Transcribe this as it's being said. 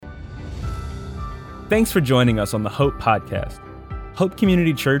Thanks for joining us on the Hope Podcast. Hope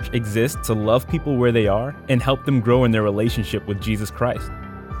Community Church exists to love people where they are and help them grow in their relationship with Jesus Christ.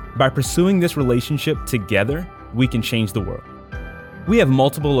 By pursuing this relationship together, we can change the world. We have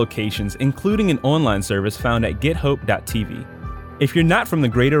multiple locations, including an online service found at gethope.tv. If you're not from the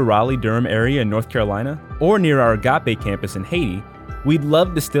greater Raleigh-Durham area in North Carolina or near our Agape campus in Haiti, we'd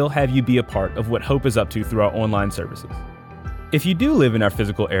love to still have you be a part of what Hope is up to through our online services. If you do live in our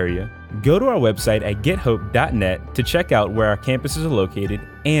physical area, go to our website at gethope.net to check out where our campuses are located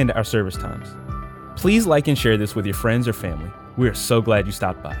and our service times. Please like and share this with your friends or family. We are so glad you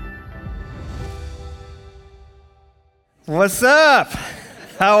stopped by. What's up?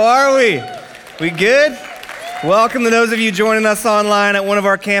 How are we? We good? Welcome to those of you joining us online at one of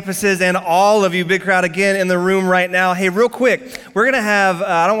our campuses and all of you, big crowd again in the room right now. Hey, real quick, we're going to have,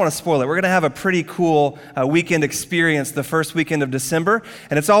 I don't want to spoil it, we're going to have a pretty cool weekend experience the first weekend of December.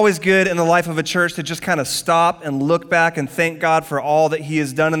 And it's always good in the life of a church to just kind of stop and look back and thank God for all that He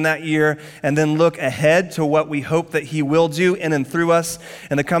has done in that year and then look ahead to what we hope that He will do in and through us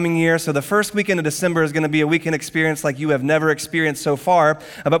in the coming year. So the first weekend of December is going to be a weekend experience like you have never experienced so far.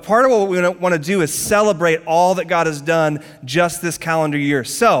 But part of what we want to do is celebrate all that God has done just this calendar year.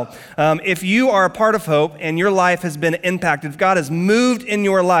 So if you are a part of Hope and your life has been impacted, if God has moved in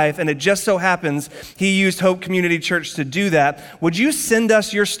your life and it just so happens He used Hope Community Church to do that, would you send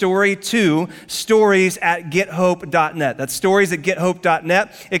us your story to stories@gethope.net? That's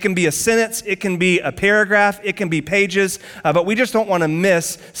stories@gethope.net. It can be a sentence, it can be a paragraph, it can be pages, but we just don't want to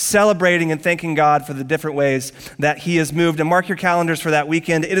miss celebrating and thanking God for the different ways that He has moved. And mark your calendars for that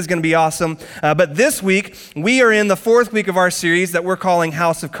weekend. It is going to be awesome. But this week, we are in the fourth week of our series that we're calling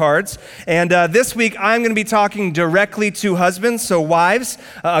House of Cards. And this week, I'm going to be talking directly to husbands, so wives.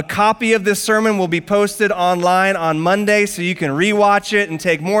 A copy of this sermon will be posted online on Monday, so you can rewatch it and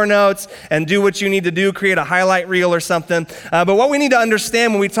take more notes and do what you need to do, create a highlight reel or something. But what we need to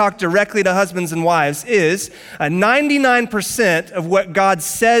understand when we talk directly to husbands and wives is 99% of what God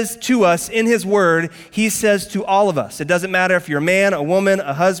says to us in His Word, He says to all of us. It doesn't matter if you're a man, a woman,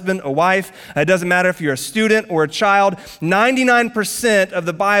 a husband, a wife. It doesn't matter if you're a student or a child. 99% of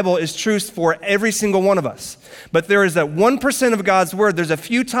the Bible is truth for every single one of us. But there is that 1% of God's Word, there's a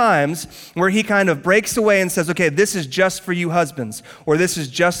few times where He kind of breaks away and says, okay, this is just for you husbands, or this is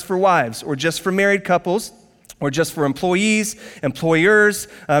just for wives, or just for married couples, or just for employees, employers,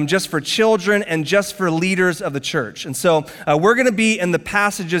 just for children, and just for leaders of the church. And so we're going to be in the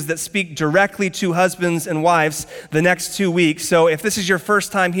passages that speak directly to husbands and wives the next 2 weeks. So if this is your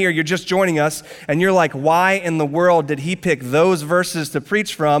first time here, you're just joining us, and you're like, why in the world did he pick those verses to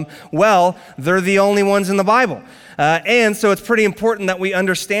preach from? Well, they're the only ones in the Bible. And so it's pretty important that we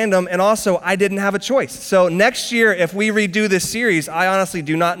understand them. And also, I didn't have a choice. So next year, if we redo this series, I honestly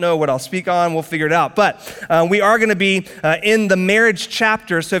do not know what I'll speak on. We'll figure it out. But we are going to be in the marriage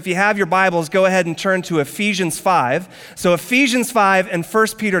chapter. So if you have your Bibles, go ahead and turn to Ephesians 5. So Ephesians 5 and 1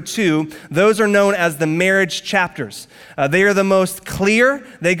 Peter 2, those are known as the marriage chapters. They are the most clear.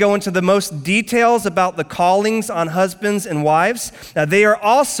 They go into the most details about the callings on husbands and wives. They are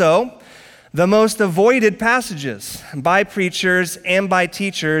also the most avoided passages by preachers and by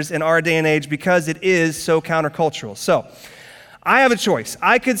teachers in our day and age because it is so countercultural. So I have a choice.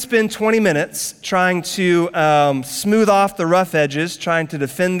 I could spend 20 minutes trying to smooth off the rough edges, trying to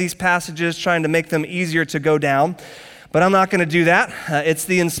defend these passages, trying to make them easier to go down. But I'm not going to do that. It's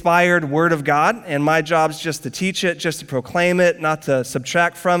the inspired Word of God, and my job is just to teach it, just to proclaim it, not to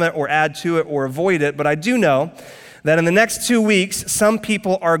subtract from it or add to it or avoid it. But I do know that in the next 2 weeks, some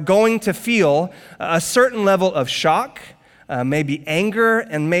people are going to feel a certain level of shock, maybe anger,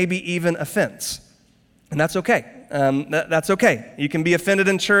 and maybe even offense. And that's okay. That's okay. You can be offended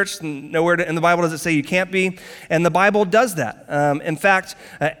in church. Nowhere in the Bible does it say you can't be. And the Bible does that. In fact,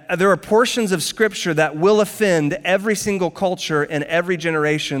 there are portions of Scripture that will offend every single culture and every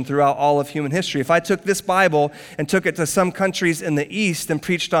generation throughout all of human history. If I took this Bible and took it to some countries in the East and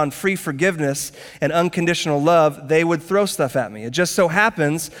preached on free forgiveness and unconditional love, they would throw stuff at me. It just so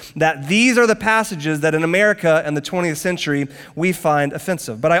happens that these are the passages that in America in the 20th century we find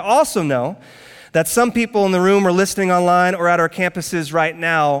offensive. But I also know that some people in the room or listening online or at our campuses right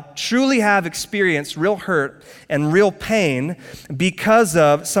now truly have experienced real hurt and real pain because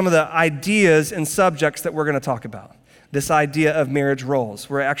of some of the ideas and subjects that we're going to talk about. This idea of marriage roles.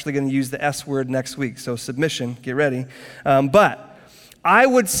 We're actually going to use the S word next week, so submission, get ready. But I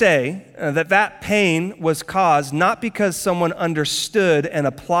would say that pain was caused not because someone understood and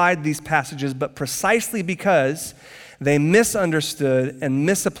applied these passages, but precisely because they misunderstood and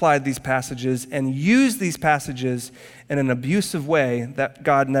misapplied these passages and used these passages in an abusive way that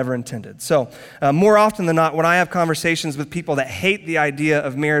God never intended. So more often than not, when I have conversations with people that hate the idea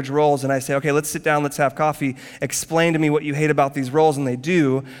of marriage roles and I say, okay, let's sit down, let's have coffee, explain to me what you hate about these roles, and they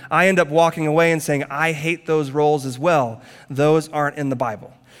do, I end up walking away and saying, I hate those roles as well. Those aren't in the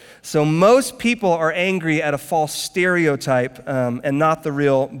Bible. So most people are angry at a false stereotype and not the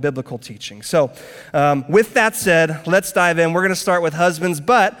real biblical teaching. So with that said, let's dive in. We're going to start with husbands,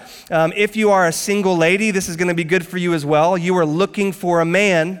 but if you are a single lady, this is going to be good for you as well. You are looking for a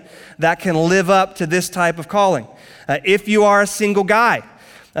man that can live up to this type of calling. If you are a single guy,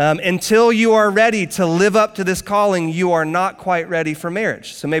 until you are ready to live up to this calling, you are not quite ready for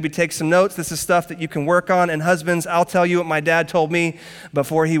marriage. So maybe take some notes. This is stuff that you can work on. And husbands, I'll tell you what my dad told me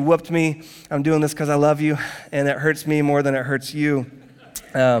before he whooped me. I'm doing this because I love you, and it hurts me more than it hurts you.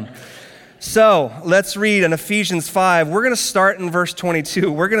 So let's read in Ephesians 5. We're going to start in verse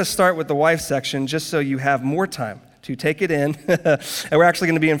 22. We're going to start with the wife section just so you have more time to take it in. And we're actually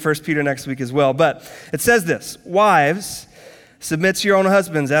going to be in 1 Peter next week as well. But it says this, wives, submit to your own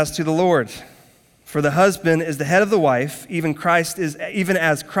husbands as to the Lord. For the husband is the head of the wife, even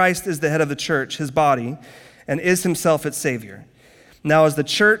as Christ is the head of the church, his body, and is himself its Savior. Now as the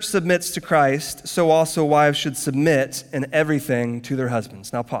church submits to Christ, so also wives should submit in everything to their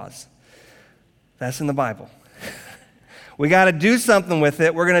husbands. Now pause. That's in the Bible. We got to do something with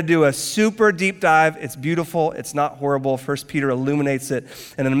it. We're going to do a super deep dive. It's beautiful. It's not horrible. 1 Peter illuminates it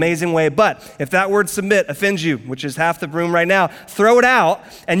in an amazing way. But if that word submit offends you, which is half the room right now, throw it out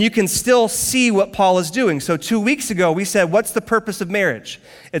and you can still see what Paul is doing. So 2 weeks ago, we said, what's the purpose of marriage?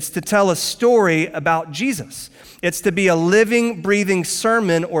 It's to tell a story about Jesus. It's to be a living, breathing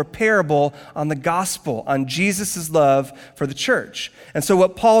sermon or parable on the gospel, on Jesus' love for the church. And so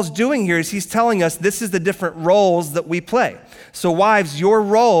what Paul's doing here is he's telling us this is the different roles that we play. So wives, your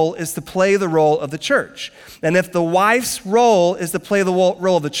role is to play the role of the church. And if the wife's role is to play the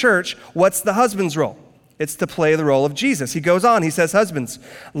role of the church, what's the husband's role? It's to play the role of Jesus. He goes on, he says, husbands,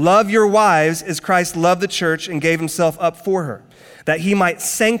 love your wives as Christ loved the church and gave himself up for her, that he might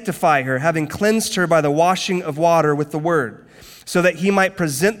sanctify her, having cleansed her by the washing of water with the word, so that he might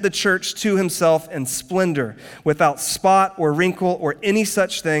present the church to himself in splendor, without spot or wrinkle or any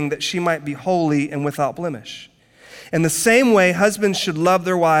such thing, that she might be holy and without blemish. In the same way, husbands should love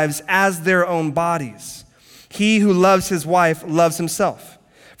their wives as their own bodies. He who loves his wife loves himself.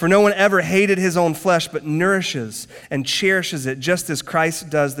 For no one ever hated his own flesh, but nourishes and cherishes it, just as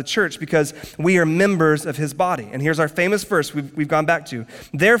Christ does the church, because we are members of his body. And here's our famous verse we've gone back to.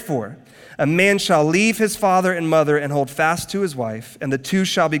 Therefore, a man shall leave his father and mother and hold fast to his wife, and the two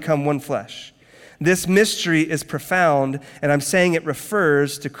shall become one flesh. This mystery is profound, and I'm saying it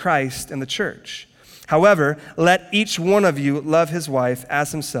refers to Christ and the church. However, let each one of you love his wife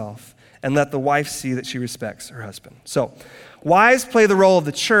as himself, and let the wife see that she respects her husband. So, wives play the role of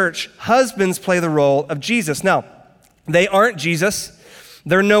the church. Husbands play the role of Jesus. Now, they aren't Jesus.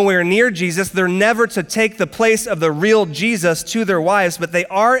 They're nowhere near Jesus. They're never to take the place of the real Jesus to their wives, but they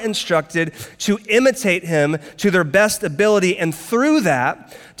are instructed to imitate him to their best ability, and through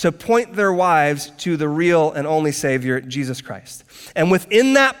that, to point their wives to the real and only Savior, Jesus Christ. And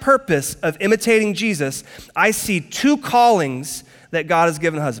within that purpose of imitating Jesus, I see two callings that God has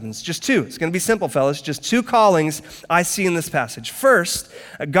given husbands. Just two. It's going to be simple, fellas. Just two callings I see in this passage. First,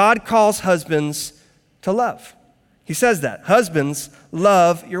 God calls husbands to love. He says that. Husbands,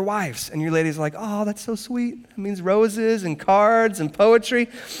 love your wives. And your ladies are like, oh, that's so sweet. It means roses and cards and poetry.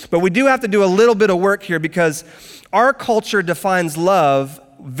 But we do have to do a little bit of work here, because our culture defines love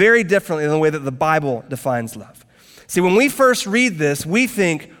very differently than the way that the Bible defines love. See, when we first read this, we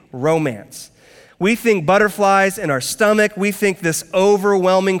think romance. We think butterflies in our stomach. We think this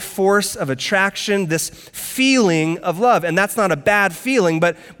overwhelming force of attraction, this feeling of love. And that's not a bad feeling,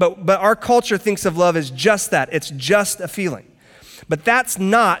 but our culture thinks of love as just that. It's just a feeling. But that's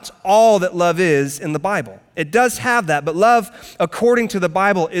not all that love is in the Bible. It does have that, but love, according to the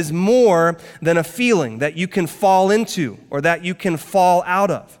Bible, is more than a feeling that you can fall into or that you can fall out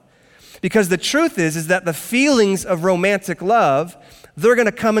of. Because the truth is that the feelings of romantic love, they're going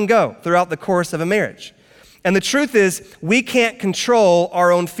to come and go throughout the course of a marriage. And the truth is, we can't control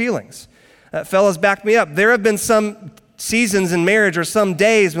our own feelings. Fellas, back me up. There have been some seasons in marriage or some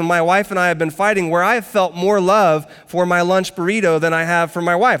days when my wife and I have been fighting where I have felt more love for my lunch burrito than I have for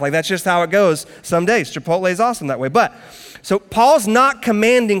my wife. Like, that's just how it goes some days. Chipotle is awesome that way. But, so Paul's not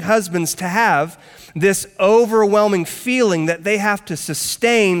commanding husbands to have this overwhelming feeling that they have to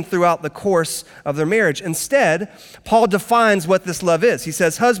sustain throughout the course of their marriage. Instead, Paul defines what this love is. He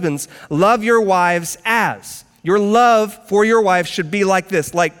says, husbands, love your wives as. Your love for your wife should be like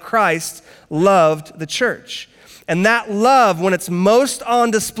this, like Christ loved the church. And that love, when it's most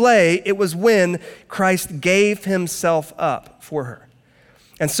on display, it was when Christ gave himself up for her.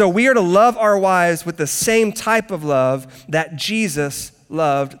 And so we are to love our wives with the same type of love that Jesus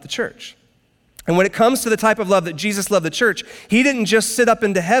loved the church. And when it comes to the type of love that Jesus loved the church, he didn't just sit up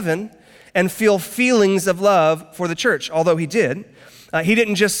into heaven and feel feelings of love for the church, although he did. He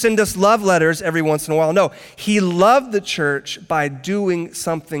didn't just send us love letters every once in a while. No, he loved the church by doing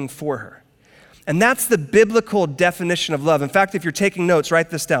something for her. And that's the biblical definition of love. In fact, if you're taking notes, write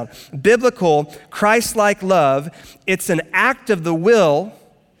this down. Biblical, Christ-like love, it's an act of the will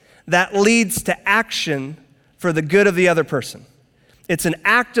that leads to action for the good of the other person. It's an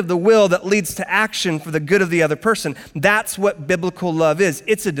act of the will that leads to action for the good of the other person. That's what biblical love is.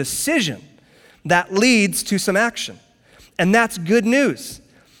 It's a decision that leads to some action. And that's good news,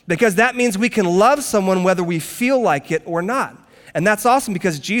 because that means we can love someone whether we feel like it or not. And that's awesome,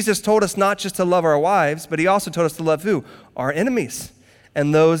 because Jesus told us not just to love our wives, but he also told us to love who? Our enemies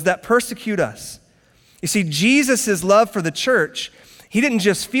and those that persecute us. You see, Jesus' love for the church, he didn't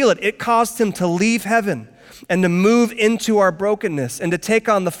just feel it. It caused him to leave heaven and to move into our brokenness and to take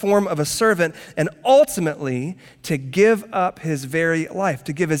on the form of a servant and ultimately to give up his very life,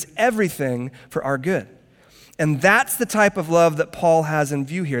 to give his everything for our good. And that's the type of love that Paul has in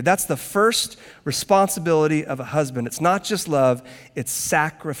view here. That's the first responsibility of a husband. It's not just love, it's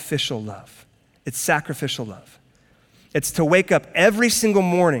sacrificial love. It's sacrificial love. It's to wake up every single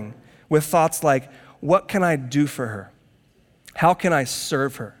morning with thoughts like, what can I do for her? How can I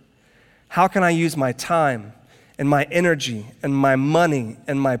serve her? How can I use my time and my energy and my money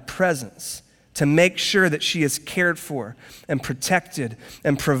and my presence to make sure that she is cared for and protected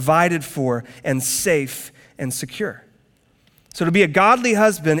and provided for and safe and secure? So to be a godly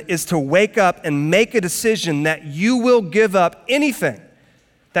husband is to wake up and make a decision that you will give up anything,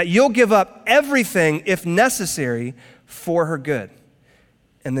 that you'll give up everything if necessary for her good.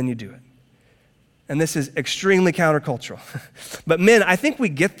 And then you do it. And this is extremely countercultural. But men, I think we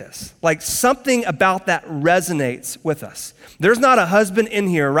get this. Like, something about that resonates with us. There's not a husband in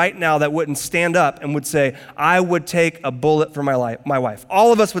here right now that wouldn't stand up and would say, I would take a bullet for my wife.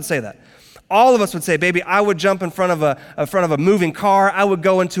 All of us would say that. All of us would say, baby, I would jump in front of a moving car. I would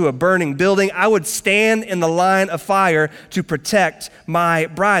go into a burning building. I would stand in the line of fire to protect my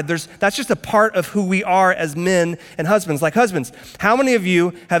bride. That's just a part of who we are as men and husbands. Like, husbands, how many of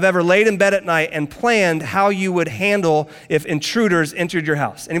you have ever laid in bed at night and planned how you would handle if intruders entered your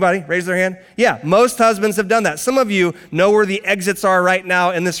house? Anybody raise their hand? Yeah, most husbands have done that. Some of you know where the exits are right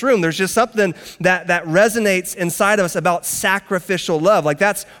now in this room. There's just something that resonates inside of us about sacrificial love. Like,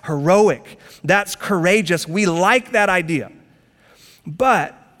 that's heroic. That's courageous. We like that idea.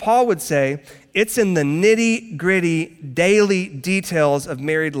 But Paul would say it's in the nitty-gritty daily details of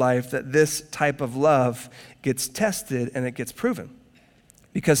married life that this type of love gets tested and it gets proven.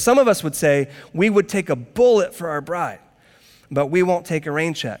 Because some of us would say we would take a bullet for our bride, but we won't take a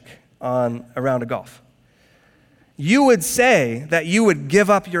rain check on a round of golf. You would say that you would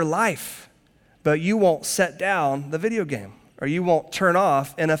give up your life, but you won't set down the video game. Or you won't turn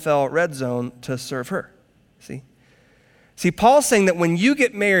off NFL Red Zone to serve her. See, Paul's saying that when you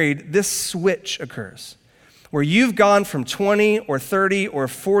get married, this switch occurs, where you've gone from 20 or 30 or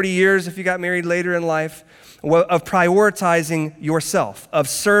 40 years, if you got married later in life, of prioritizing yourself, of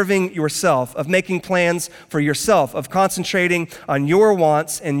serving yourself, of making plans for yourself, of concentrating on your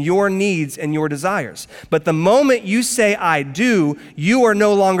wants and your needs and your desires. But the moment you say, I do, you are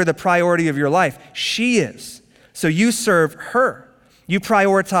no longer the priority of your life. She is. So you serve her. You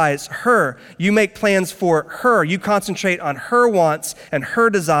prioritize her. You make plans for her. You concentrate on her wants and her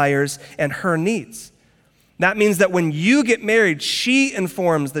desires and her needs. That means that when you get married, she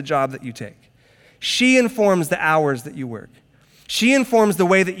informs the job that you take. She informs the hours that you work. She informs the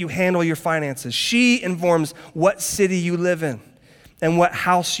way that you handle your finances. She informs what city you live in and what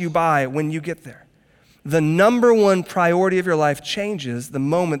house you buy when you get there. The number one priority of your life changes the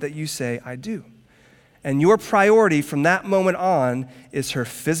moment that you say, I do. And your priority from that moment on is her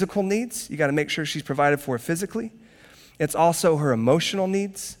physical needs. You got to make sure she's provided for physically. It's also her emotional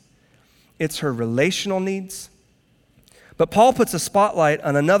needs. It's her relational needs. But Paul puts a spotlight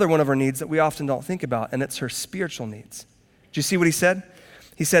on another one of her needs that we often don't think about, and it's her spiritual needs. Do you see what he said?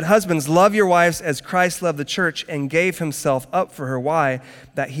 He said, husbands, love your wives as Christ loved the church and gave himself up for her. Why?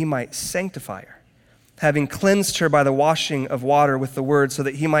 That he might sanctify her, having cleansed her by the washing of water with the word, so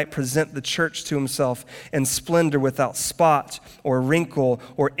that he might present the church to himself in splendor, without spot or wrinkle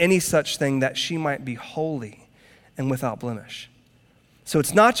or any such thing, that she might be holy and without blemish. So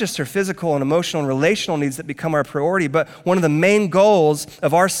it's not just her physical and emotional and relational needs that become our priority, but one of the main goals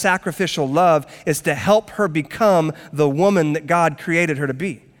of our sacrificial love is to help her become the woman that God created her to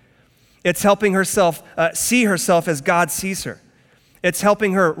be. It's helping herself see herself as God sees her. It's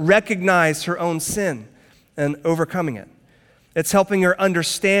helping her recognize her own sin and overcoming it. It's helping her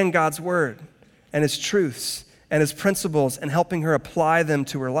understand God's word and his truths and his principles and helping her apply them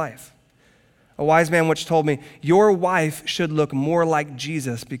to her life. A wise man once told me, your wife should look more like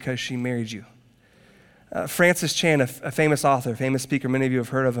Jesus because she married you. Francis Chan, a famous author, famous speaker, many of you have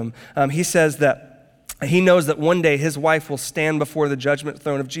heard of him, he says that he knows that one day his wife will stand before the judgment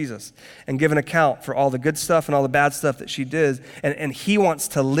throne of Jesus and give an account for all the good stuff and all the bad stuff that she did, and he wants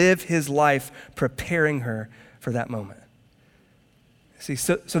to live his life preparing her for that moment. See,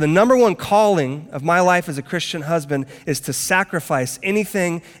 so the number one calling of my life as a Christian husband is to sacrifice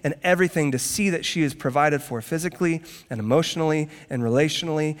anything and everything to see that she is provided for physically and emotionally and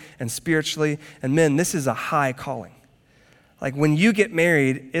relationally and spiritually. And men, this is a high calling. Like when you get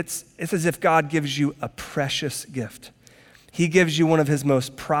married, it's as if God gives you a precious gift. He gives you one of his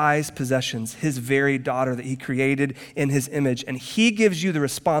most prized possessions, his very daughter that he created in his image. And he gives you the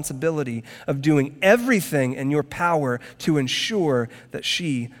responsibility of doing everything in your power to ensure that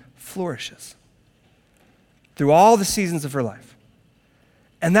she flourishes through all the seasons of her life.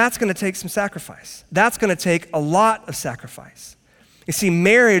 And that's going to take some sacrifice. That's going to take a lot of sacrifice. You see,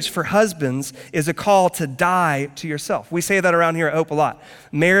 marriage for husbands is a call to die to yourself. We say that around here at Hope a lot.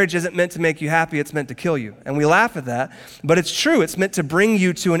 Marriage isn't meant to make you happy, it's meant to kill you. And we laugh at that, but it's true. It's meant to bring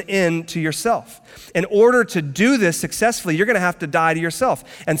you to an end to yourself. In order to do this successfully, you're going to have to die to yourself.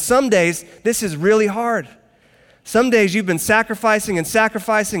 And some days, this is really hard. Some days you've been sacrificing and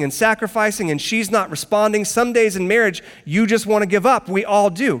sacrificing and sacrificing and she's not responding. Some days in marriage, you just want to give up. We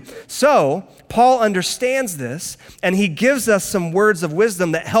all do. So Paul understands this and he gives us some words of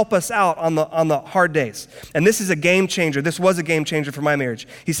wisdom that help us out on the hard days. And this is a game changer. This was a game changer for my marriage.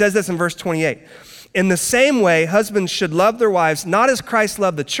 He says this in verse 28. In the same way, husbands should love their wives, not as Christ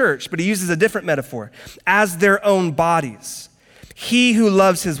loved the church, but he uses a different metaphor, as their own bodies. He who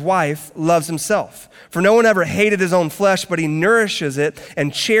loves his wife loves himself. For no one ever hated his own flesh, but he nourishes it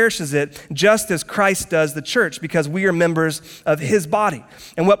and cherishes it just as Christ does the church, because we are members of his body.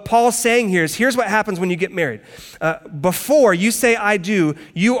 And what Paul's saying here is, here's what happens when you get married. Before you say, I do,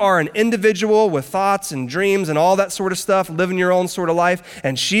 you are an individual with thoughts and dreams and all that sort of stuff, living your own sort of life.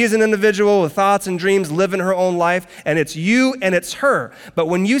 And she is an individual with thoughts and dreams, living her own life. And it's you and it's her. But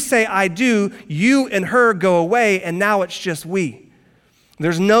when you say, I do, you and her go away, and now it's just we.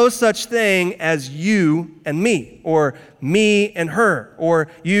 There's no such thing as you and me, or me and her, or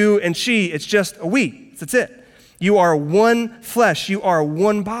you and she. It's just a we. That's it. You are one flesh. You are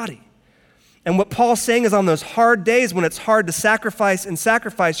one body. And what Paul's saying is on those hard days when it's hard to sacrifice,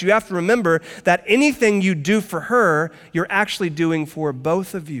 you have to remember that anything you do for her, you're actually doing for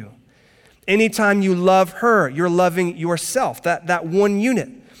both of you. Anytime you love her, you're loving yourself, that one unit.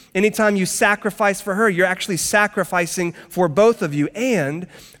 Anytime you sacrifice for her, you're actually sacrificing for both of you. And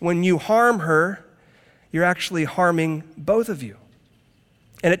when you harm her, you're actually harming both of you.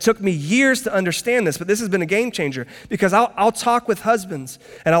 And it took me years to understand this, but this has been a game changer, because I'll talk with husbands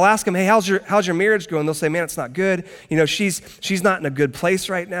and I'll ask them, hey, how's your marriage going? They'll say, man, it's not good. You know, she's not in a good place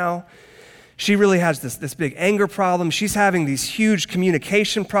right now. She really has this big anger problem. She's having these huge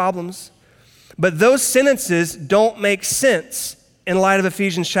communication problems. But those sentences don't make sense in light of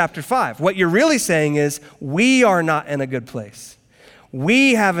Ephesians chapter 5. What you're really saying is, we are not in a good place.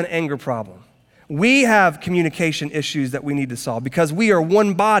 We have an anger problem. We have communication issues that we need to solve, because we are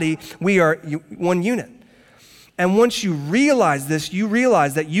one body, we are one unit. And once you realize this, you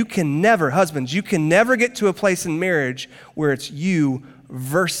realize that you can never, husbands, you can never get to a place in marriage where it's you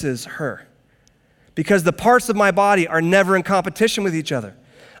versus her. Because the parts of my body are never in competition with each other.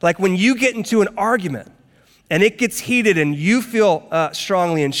 Like when you get into an argument, and it gets heated and you feel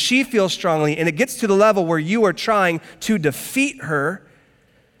strongly and she feels strongly, and it gets to the level where you are trying to defeat her,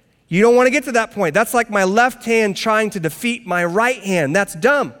 you don't want to get to that point. That's like my left hand trying to defeat my right hand. That's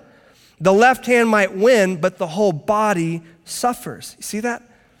dumb. The left hand might win, but the whole body suffers. You see that?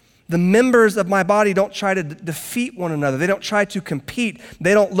 The members of my body don't try to defeat one another. They don't try to compete.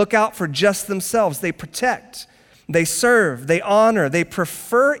 They don't look out for just themselves. They protect. They serve, they honor, they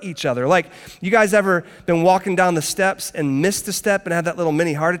prefer each other. Like, you guys ever been walking down the steps and missed a step and had that little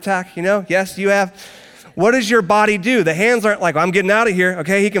mini heart attack, you know? Yes, you have. What does your body do? The hands aren't like, I'm getting out of here,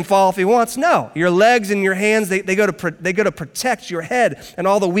 okay? He can fall if he wants. No, your legs and your hands, they go to protect your head and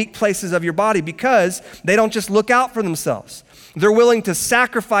all the weak places of your body, because they don't just look out for themselves. They're willing to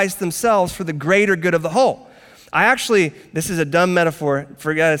sacrifice themselves for the greater good of the whole. This is a dumb metaphor,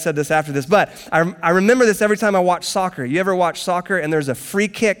 forget I said this after this, but I remember this every time I watch soccer. You ever watch soccer and there's a free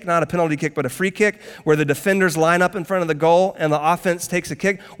kick, not a penalty kick, but a free kick, where the defenders line up in front of the goal and the offense takes a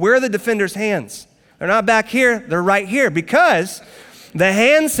kick? Where are the defenders' hands? They're not back here, they're right here, because the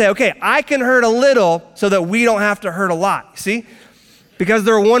hands say, okay, I can hurt a little so that we don't have to hurt a lot, see? Because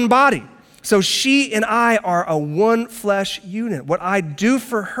they're one body. So she and I are a one flesh unit. What I do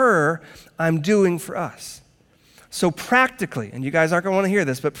for her, I'm doing for us. So practically, and you guys aren't going to want to hear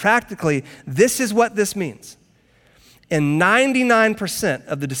this, but practically, this is what this means. In 99%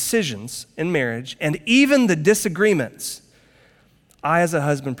 of the decisions in marriage, and even the disagreements, I as a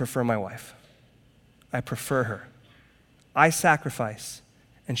husband prefer my wife. I prefer her. I sacrifice,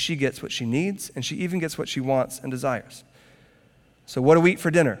 and she gets what she needs, and she even gets what she wants and desires. So what do we eat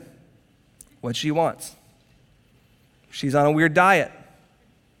for dinner? What she wants. She's on a weird diet.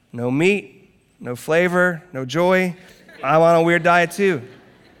 No meat. No flavor, no joy. I'm on a weird diet too.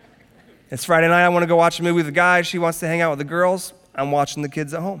 It's Friday night, I want to go watch a movie with the guys. She wants to hang out with the girls. I'm watching the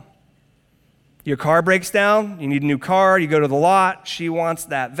kids at home. Your car breaks down, you need a new car, you go to the lot. She wants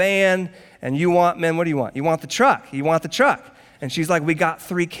that van, and you want, men, what do you want? You want the truck. You want the truck. And she's like, we got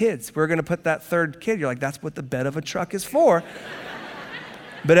 3 kids. We're going to put that 3rd kid. You're like, that's what the bed of a truck is for.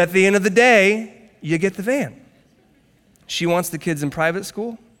 But at the end of the day, you get the van. She wants the kids in private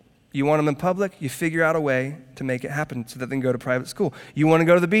school. You want them in public, you figure out a way to make it happen so that they can go to private school. You want to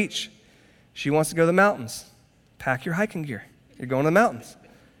go to the beach. She wants to go to the mountains. Pack your hiking gear. You're going to the mountains.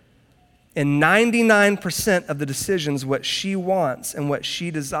 In 99% of the decisions, what she wants and what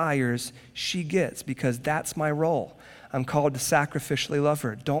she desires, she gets, because that's my role. I'm called to sacrificially love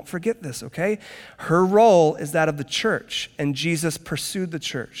her. Don't forget this, okay? Her role is that of the church, and Jesus pursued the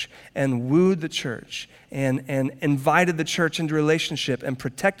church and wooed the church and invited the church into relationship and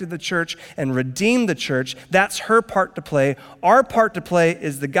protected the church and redeemed the church. That's her part to play. Our part to play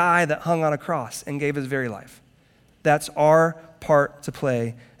is the guy that hung on a cross and gave his very life. That's our part to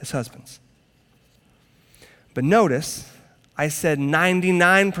play as husbands. But notice, I said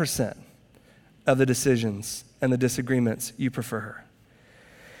 99% of the decisions and the disagreements, you prefer her.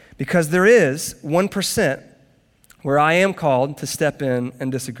 Because there is 1% where I am called to step in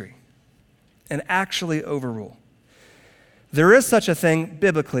and disagree and actually overrule. There is such a thing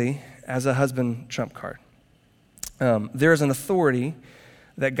biblically as a husband trump card. There is an authority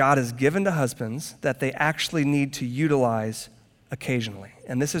that God has given to husbands that they actually need to utilize occasionally.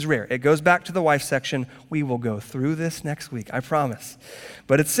 And this is rare. It goes back to the wife section. We will go through this next week, I promise.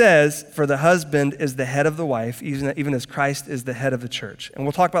 But it says, for the husband is the head of the wife, even as Christ is the head of the church. And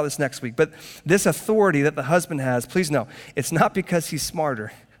we'll talk about this next week. But this authority that the husband has, please know, it's not because he's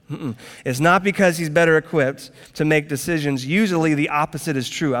smarter. It's not because he's better equipped to make decisions. Usually the opposite is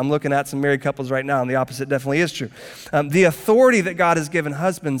true. I'm looking at some married couples right now, and the opposite definitely is true. The authority that God has given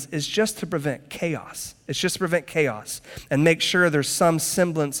husbands is just to prevent chaos. It's just to prevent chaos and make sure there's some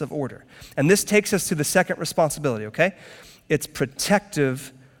semblance of order. And this takes us to the second responsibility, okay? It's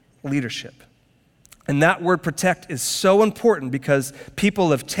protective leadership. And that word protect is so important because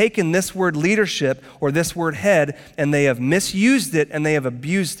people have taken this word leadership or this word head and they have misused it and they have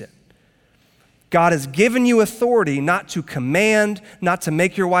abused it. God has given you authority not to command, not to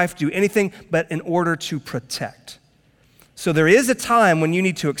make your wife do anything, but in order to protect. So there is a time when you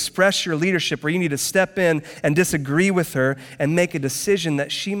need to express your leadership, where you need to step in and disagree with her and make a decision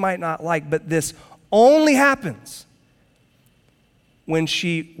that she might not like, but this only happens when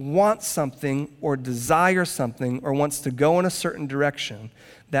she wants something or desires something or wants to go in a certain direction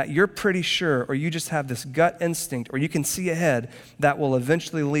that you're pretty sure, or you just have this gut instinct, or you can see ahead, that will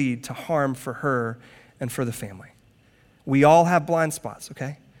eventually lead to harm for her and for the family. We all have blind spots,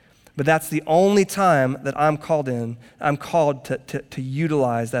 okay? But that's the only time that I'm called to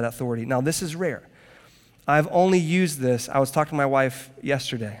utilize that authority. Now, this is rare. I've only used this. I was talking to my wife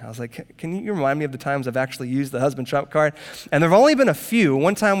yesterday. I was like, can you remind me of the times I've actually used the husband trump card? And there have only been a few.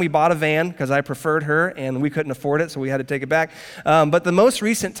 One time we bought a van because I preferred her and we couldn't afford it, so we had to take it back. But the most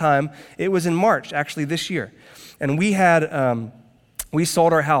recent time, it was in March, actually this year. And we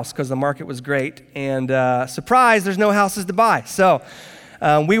sold our house because the market was great. And surprise, there's no houses to buy. So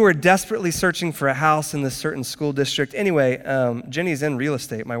we were desperately searching for a house in this certain school district. Anyway, Jenny's in real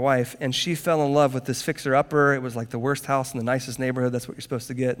estate, my wife, and she fell in love with this fixer-upper. It was like the worst house in the nicest neighborhood. That's what you're supposed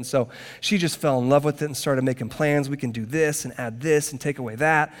to get. And so she just fell in love with it and started making plans. We can do this and add this and take away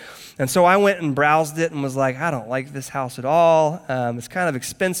that. And so I went and browsed it and was like, I don't like this house at all. It's kind of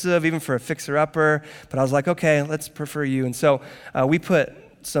expensive, even for a fixer-upper. But I was like, okay, let's prefer you. And so we put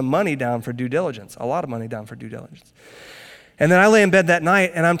some money down for due diligence, a lot of money down for due diligence. And then I lay in bed that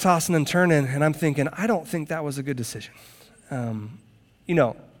night and I'm tossing and turning and I'm thinking, I don't think that was a good decision.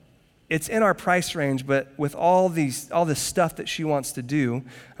 It's in our price range, but with all this stuff that she wants to do,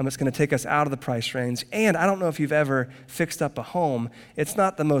 it's going to take us out of the price range. And I don't know if you've ever fixed up a home. It's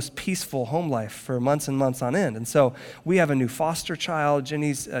not the most peaceful home life for months and months on end. And so we have a new foster child.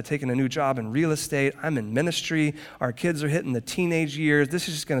 Jenny's taking a new job in real estate. I'm in ministry. Our kids are hitting the teenage years. This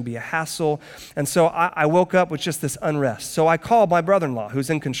is just going to be a hassle. And so I woke up with just this unrest. So I called my brother-in-law, who's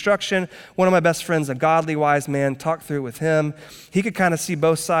in construction, one of my best friends, a godly, wise man, talked through it with him. He could kind of see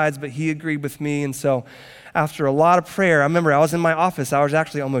both sides, but he agreed with me. And so after a lot of prayer, I remember I was in my office. I was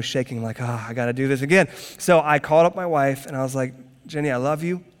actually almost shaking like, I got to do this again. So I called up my wife and I was like, Jenny, I love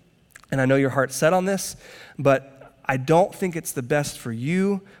you. And I know your heart's set on this, but I don't think it's the best for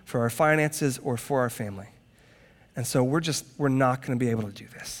you, for our finances, or for our family. And so we're not going to be able to do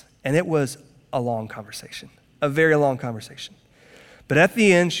this. And it was a long conversation, a very long conversation. But at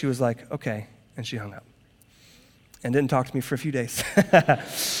the end, she was like, okay. And she hung up and didn't talk to me for a few days.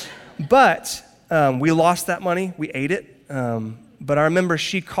 But we lost that money. We ate it. But I remember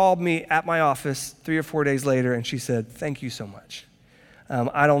she called me at my office 3 or 4 days later, and she said, thank you so much.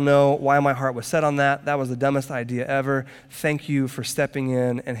 I don't know why my heart was set on that. That was the dumbest idea ever. Thank you for stepping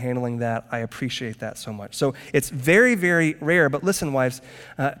in and handling that. I appreciate that so much. So it's very, very rare. But listen, wives,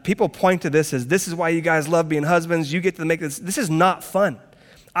 people point to this as, this is why you guys love being husbands. You get to make this. This is not fun.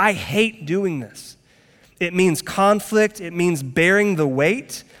 I hate doing this. It means conflict. It means bearing the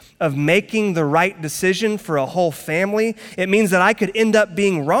weight of making the right decision for a whole family. It means that I could end up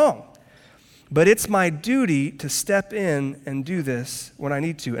being wrong. But it's my duty to step in and do this when I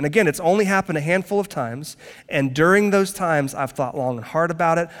need to. And again, it's only happened a handful of times. And during those times, I've thought long and hard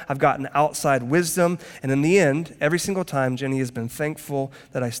about it. I've gotten outside wisdom. And in the end, every single time, Jenny has been thankful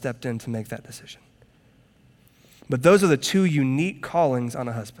that I stepped in to make that decision. But those are the two unique callings on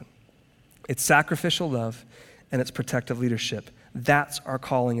a husband. It's sacrificial love and it's protective leadership. That's our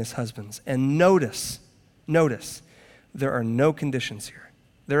calling as husbands. And notice, there are no conditions here.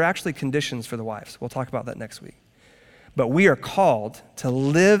 There are actually conditions for the wives. We'll talk about that next week. But we are called to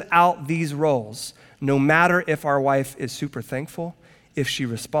live out these roles no matter if our wife is super thankful, if she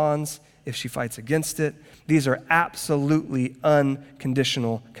responds, if she fights against it. These are absolutely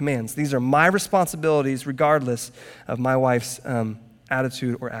unconditional commands. These are my responsibilities regardless of my wife's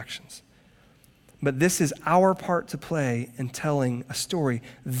attitude or actions. But this is our part to play in telling a story,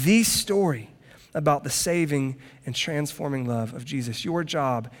 the story about the saving and transforming love of Jesus. Your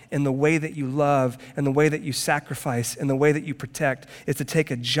job in the way that you love and the way that you sacrifice and the way that you protect is to take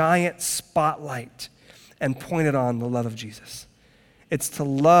a giant spotlight and point it on the love of Jesus. It's to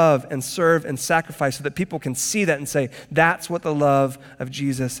love and serve and sacrifice so that people can see that and say, that's what the love of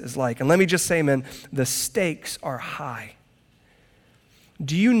Jesus is like. And let me just say, men, the stakes are high.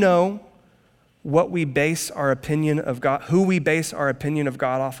 Do you know what we base our opinion of God, who we base our opinion of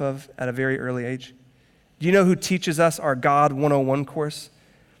God off of at a very early age? Do you know who teaches us our God 101 course?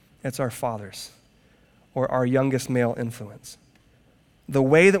 It's our fathers or our youngest male influence. The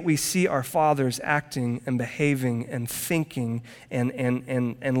way that we see our fathers acting and behaving and thinking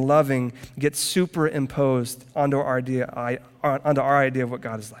and loving gets superimposed onto our idea of what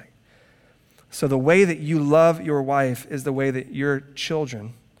God is like. So the way that you love your wife is the way that your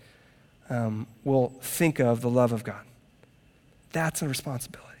children will think of the love of God. That's a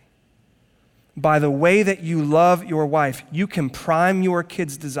responsibility. By the way that you love your wife, you can prime your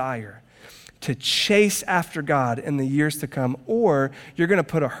kids' desire to chase after God in the years to come, or you're going to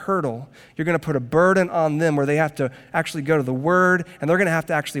put a hurdle, you're going to put a burden on them where they have to actually go to the Word, and they're going to have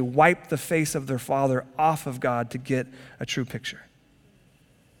to actually wipe the face of their father off of God to get a true picture.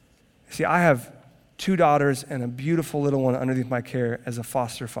 See, I have 2 daughters and a beautiful little one underneath my care as a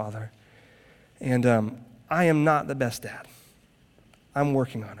foster father. And I am not the best dad. I'm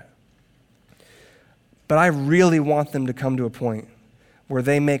working on it. But I really want them to come to a point where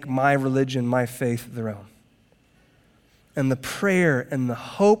they make my religion, my faith, their own. And the prayer and the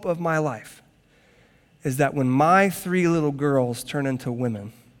hope of my life is that when my 3 little girls turn into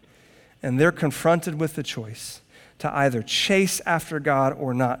women and they're confronted with the choice to either chase after God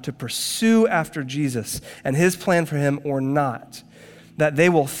or not, to pursue after Jesus and his plan for him or not, that they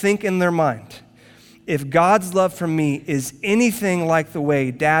will think in their mind, if God's love for me is anything like the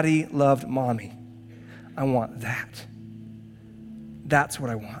way Daddy loved Mommy, I want that. That's what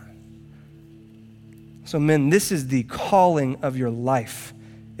I want. So men, this is the calling of your life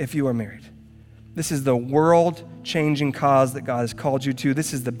if you are married. This is the world-changing cause that God has called you to.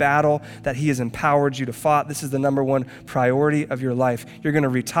 This is the battle that he has empowered you to fight. This is the number one priority of your life. You're going to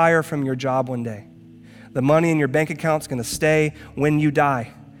retire from your job one day. The money in your bank account is going to stay when you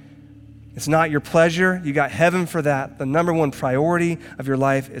die. It's not your pleasure. You got heaven for that. The number one priority of your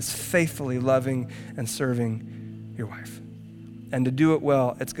life is faithfully loving and serving your wife. And to do it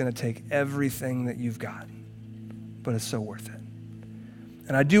well, it's going to take everything that you've got, but it's so worth it.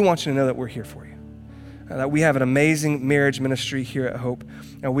 And I do want you to know that we're here for you. That we have an amazing marriage ministry here at Hope.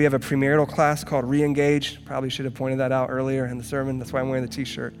 And we have a premarital class called Re-Engage. Probably should have pointed that out earlier in the sermon. That's why I'm wearing the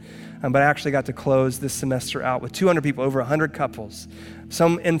t-shirt. But I actually got to close this semester out with 200 people, over 100 couples.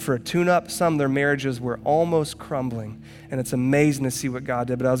 Some in for a tune-up, some their marriages were almost crumbling. And it's amazing to see what God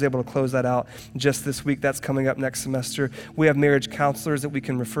did. But I was able to close that out just this week. That's coming up next semester. We have marriage counselors that we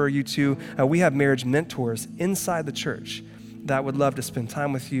can refer you to. We have marriage mentors inside the church that would love to spend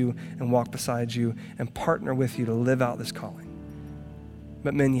time with you and walk beside you and partner with you to live out this calling.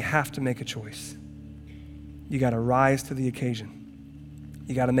 But men, you have to make a choice. You got to rise to the occasion.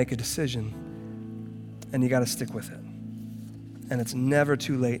 You got to make a decision, and you got to stick with it. And it's never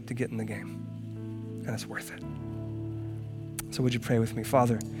too late to get in the game, and it's worth it. So would you pray with me?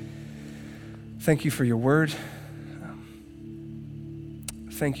 Father, thank you for your word.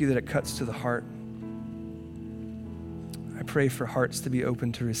 Thank you that it cuts to the heart. I pray for hearts to be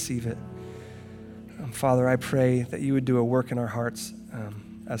open to receive it. Father, I pray that you would do a work in our hearts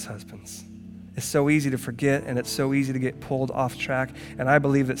as husbands. It's so easy to forget, and it's so easy to get pulled off track. And I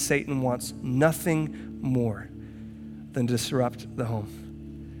believe that Satan wants nothing more than to disrupt the home,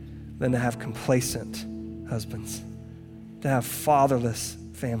 than to have complacent husbands, to have fatherless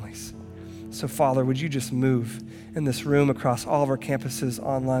families. So Father, would you just move in this room across all of our campuses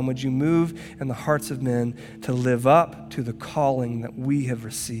online? Would you move in the hearts of men to live up to the calling that we have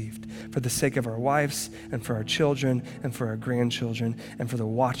received for the sake of our wives and for our children and for our grandchildren and for the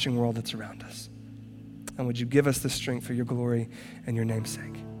watching world that's around us? And would you give us the strength for your glory and your name's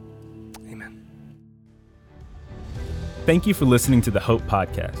sake? Amen. Thank you for listening to the Hope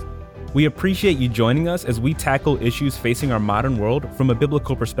Podcast. We appreciate you joining us as we tackle issues facing our modern world from a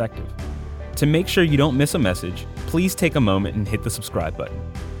biblical perspective. To make sure you don't miss a message, please take a moment and hit the subscribe button.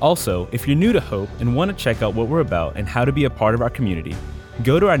 Also, if you're new to Hope and want to check out what we're about and how to be a part of our community,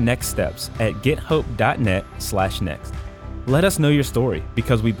 go to our next steps at gethope.net/next. Let us know your story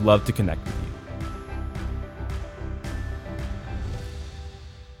because we'd love to connect with you.